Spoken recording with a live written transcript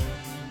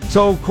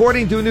So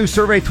according to a new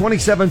survey,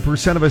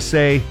 27% of us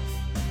say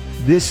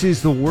this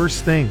is the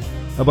worst thing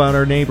about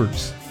our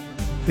neighbors.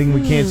 Thing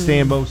we can't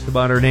stand most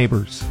about our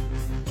neighbors.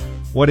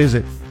 What is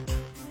it?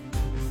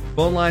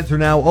 Phone lines are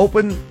now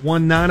open,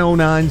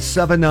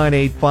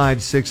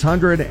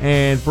 1-909-798-5600.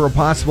 And for a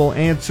possible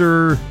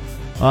answer,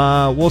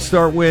 we'll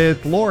start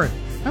with Lauren.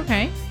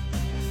 Okay.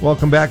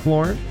 Welcome back,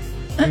 Lauren.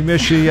 We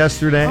missed you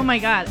yesterday. Oh, my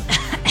God.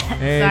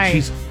 And Sorry.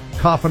 she's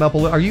coughing up a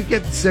little. Are you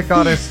getting sick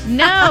on us?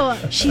 No.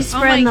 She's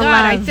spreading the Oh, my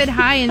God. love. I said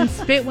hi and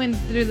spit went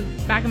through the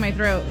back of my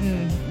throat.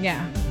 And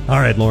yeah. All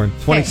right, Lauren.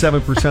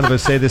 27% of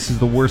us say this is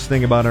the worst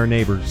thing about our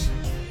neighbors.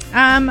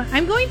 I'm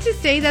going to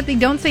say that they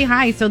don't say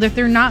hi, so that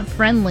they're not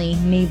friendly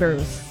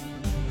neighbors.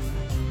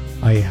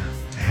 I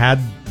had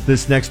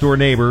this next door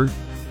neighbor,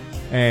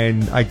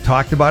 and I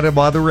talked about him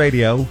on the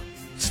radio.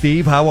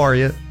 Steve, how are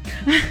you?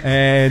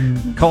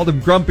 And called him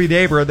grumpy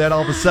neighbor. And then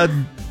all of a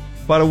sudden,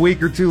 about a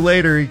week or two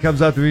later, he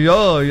comes up to me.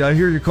 Oh, I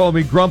hear you call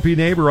me grumpy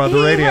neighbor on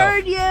the radio. He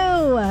heard you.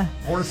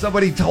 Or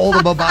somebody told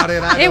him about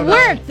it. I It don't know.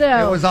 worked,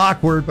 though. It was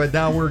awkward, but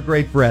now we're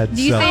great friends.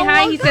 Do you so. say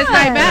hi? He says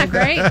hi back,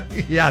 right?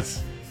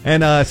 Yes.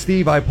 And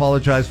Steve, I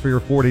apologize for your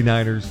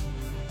 49ers.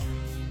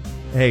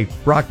 Hey,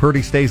 Brock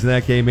Purdy stays in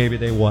that game. Maybe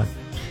they won.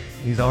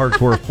 He's a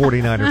hardcore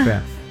 49er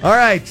fan. All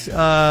right.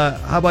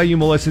 How about you,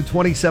 Melissa?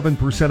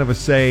 27% of us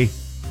say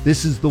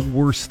this is the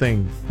worst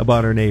thing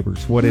about our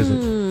neighbors. What is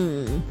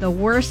it? The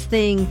worst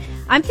thing.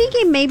 I'm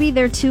thinking maybe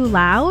they're too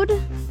loud.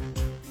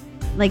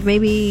 Like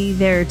maybe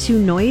they're too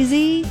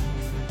noisy.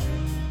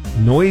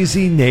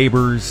 Noisy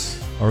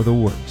neighbors are the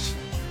worst.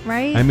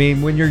 Right? I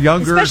mean, when you're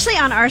younger, Especially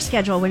on our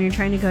schedule when you're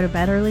trying to go to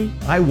bed early.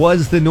 I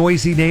was the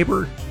noisy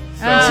neighbor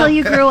Until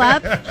you grew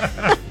up.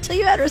 Until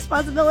you had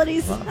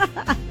responsibilities.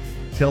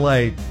 till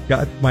I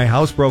got my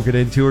house broken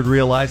into and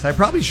realized I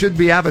probably shouldn't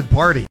be having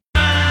party.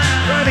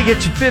 Trying to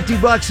get you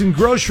 $50 in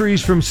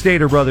groceries from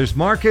Stater Brothers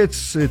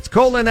Markets. It's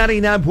Cola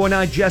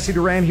 99.9. Jesse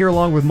Duran here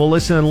along with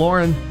Melissa and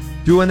Lauren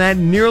doing that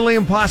nearly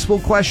impossible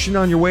question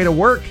on your way to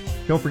work.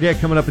 Don't forget,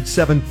 coming up at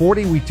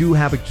 7:40, we do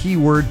have a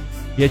keyword.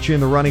 Get you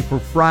in the running for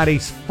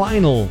Friday's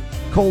final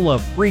Cola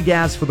free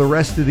gas for the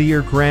rest of the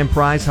year grand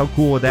prize. How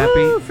cool would that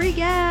Woo, be? free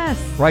gas.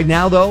 Right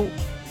now, though,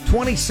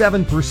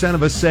 27%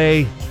 of us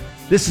say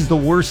this is the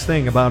worst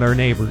thing about our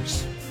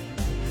neighbors.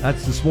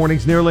 That's this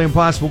morning's nearly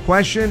impossible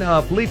question.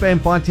 Felipe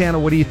and Fontana,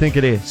 what do you think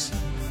it is?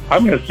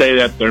 I'm going to say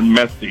that they're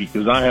messy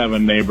because I have a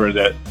neighbor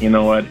that, you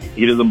know what,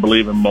 he doesn't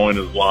believe in mowing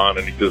his lawn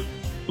and he just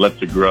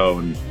lets it grow.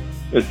 And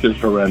it's just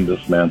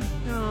horrendous, man.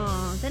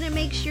 Oh, then it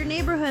makes your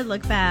neighborhood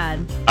look bad.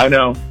 I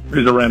know.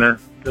 He's a renter.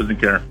 Doesn't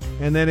care.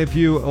 And then if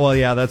you, well,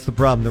 yeah, that's the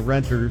problem, the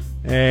renters.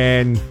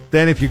 And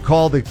then if you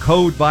call the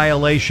code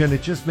violation,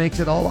 it just makes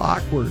it all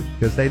awkward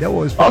because they know it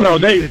was. Oh, no,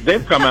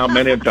 they've come out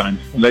many times.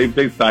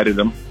 They've cited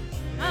him.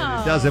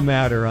 It doesn't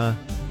matter, huh?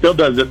 Still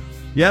does it.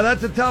 Yeah,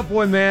 that's a tough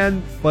one,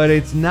 man. But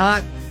it's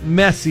not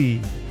messy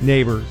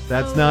neighbors.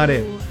 That's not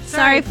it.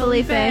 Sorry,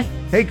 Felipe.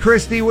 Hey,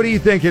 Christy, what do you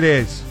think it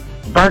is?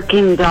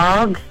 Barking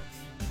dogs.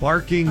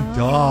 Barking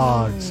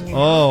dogs.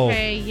 Oh,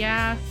 Okay,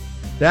 yeah.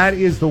 that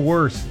is the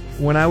worst.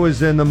 When I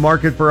was in the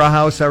market for a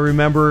house, I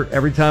remember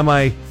every time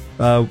I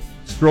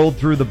strolled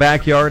through the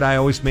backyard, I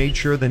always made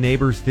sure the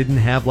neighbors didn't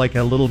have like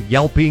a little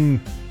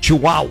yelping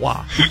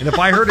chihuahua. And if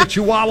I heard a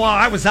chihuahua,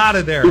 I was out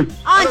of there.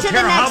 I don't to the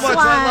care how next much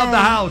I love the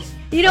one. house.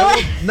 You know I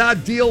what? will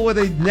not deal with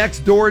a next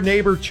door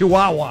neighbor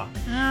chihuahua.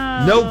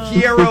 No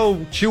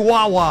Quiero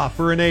chihuahua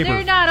for a neighbor.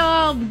 They're not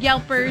all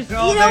yelpers.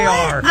 No, You know they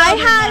what? are.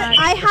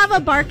 I have a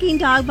barking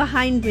dog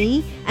behind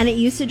me, and it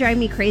used to drive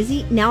me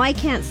crazy. Now I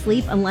can't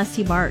sleep unless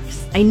he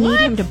barks. I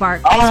need him to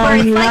bark. I swear,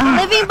 it's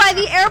like living by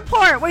the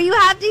airport where you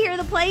have to hear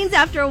the planes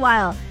after a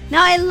while.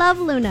 Now I love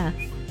Luna.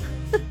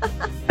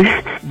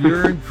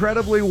 You're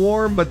incredibly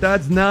warm, but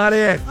that's not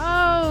it.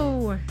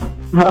 Oh.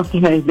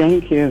 Okay,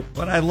 thank you.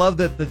 But I love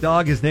that the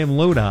dog is named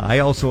Luna. I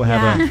also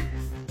have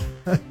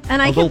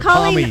And I little keep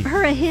calling Tommy.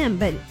 her a him,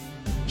 but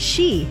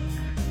she.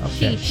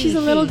 Okay. She's a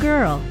little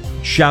girl.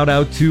 Shout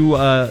out to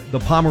the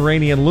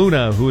Pomeranian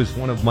Luna, who is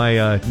one of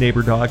my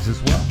neighbor dogs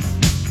as well.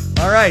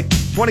 All right,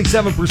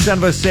 27%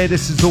 of us say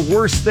this is the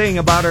worst thing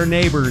about our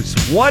neighbors.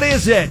 What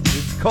is it?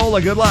 It's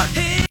Cola. Good luck.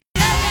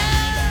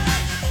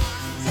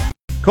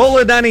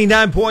 Cola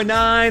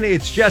 99.9.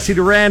 It's Jesse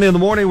Duran in the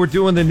morning. We're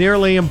doing the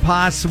nearly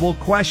impossible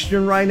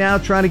question right now,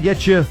 trying to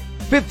get you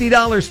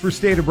 $50 for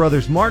Stater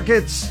Brothers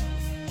Markets.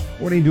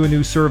 According to a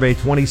new survey,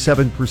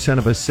 27%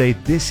 of us say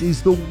this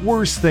is the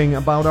worst thing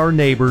about our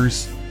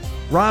neighbors.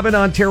 Rob in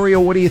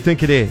Ontario, what do you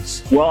think it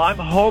is? Well, I'm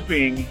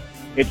hoping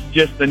it's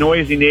just the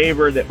noisy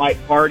neighbor that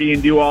might party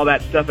and do all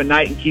that stuff at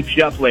night and keeps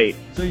you up late.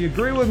 So you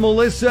agree with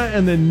Melissa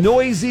and the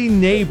noisy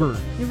neighbor.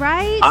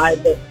 Right? I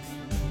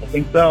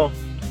think so.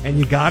 And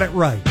you got it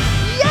right.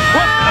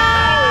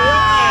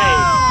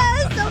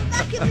 Yes! So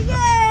back in the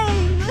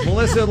game!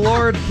 Melissa and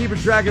Lauren keeping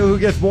track of who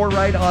gets more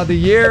right on the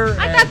year.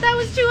 I thought that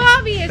was too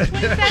obvious.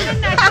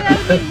 27,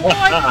 that would be more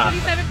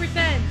than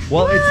 27%.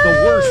 Well, it's the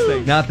worst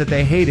thing. Not that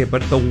they hate it,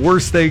 but the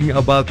worst thing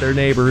about their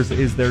neighbors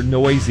is they're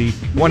noisy.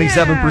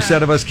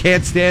 27% of us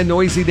can't stand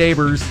noisy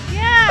neighbors.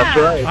 Yeah. That's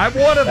right. I'm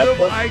one of them.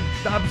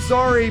 That's I'm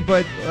sorry,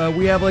 but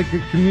we have like a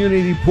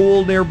community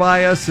pool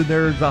nearby us, and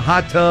there's a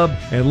hot tub.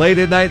 And late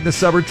at night in the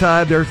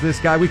summertime, there's this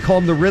guy. We call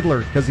him the Riddler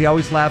because he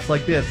always laughs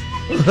like this.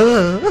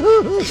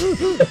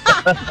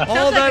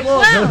 All night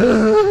long.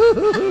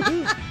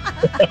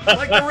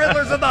 Like the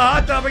Riddler's in the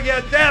hot tub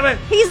again. Damn it.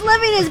 He's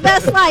living his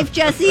best life,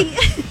 Jesse.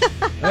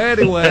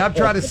 Anyway, I'm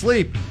trying to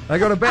sleep. I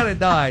go to bed at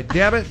 9.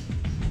 Damn it.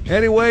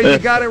 Anyway, you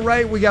got it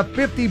right. We got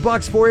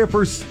 $50 for you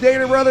for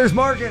Stater Brothers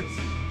Markets.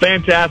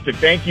 Fantastic.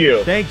 Thank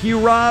you. Thank you,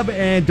 Rob.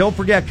 And don't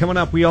forget, coming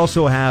up, we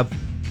also have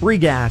free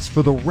gas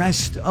for the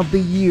rest of the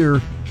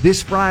year.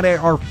 This Friday,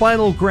 our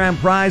final grand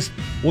prize.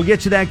 We'll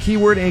get you that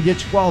keyword and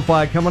get you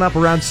qualified coming up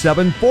around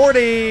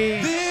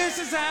 7:40.